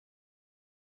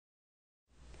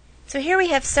So here we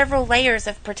have several layers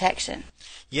of protection.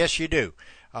 Yes, you do.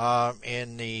 I'm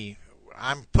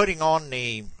putting on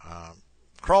the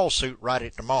crawl suit right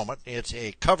at the moment. It's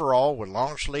a coverall with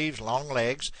long sleeves, long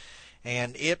legs,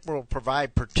 and it will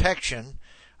provide protection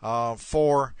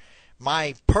for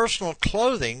my personal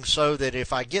clothing so that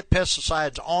if I get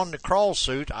pesticides on the crawl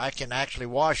suit, I can actually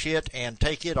wash it and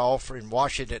take it off and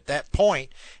wash it at that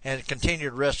point and continue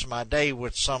the rest of my day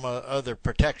with some other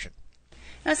protection.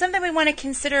 Now, something we want to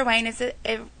consider, Wayne, is that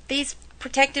these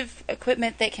protective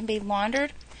equipment that can be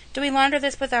laundered. Do we launder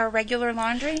this with our regular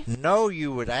laundry? No,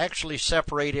 you would actually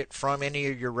separate it from any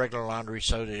of your regular laundry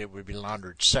so that it would be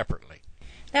laundered separately.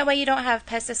 That way you don't have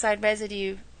pesticide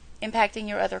residue impacting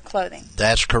your other clothing.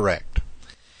 That's correct.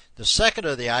 The second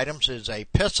of the items is a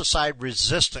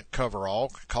pesticide-resistant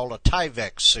coverall called a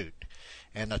Tyvek suit.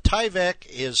 And the Tyvek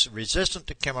is resistant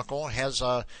to chemical, has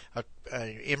a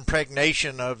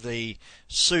impregnation of the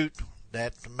suit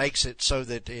that makes it so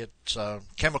that it's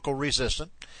chemical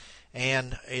resistant.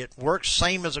 And it works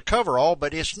same as a coverall,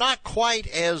 but it's not quite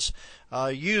as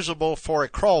usable for a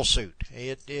crawl suit.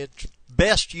 It's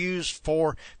best used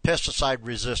for pesticide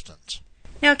resistance.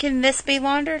 Now, can this be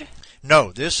laundered?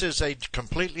 No, this is a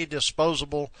completely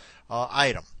disposable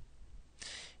item.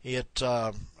 It,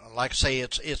 like I say,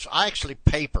 it's actually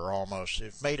paper almost.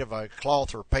 It's made of a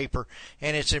cloth or paper,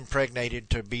 and it's impregnated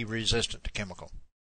to be resistant to chemical.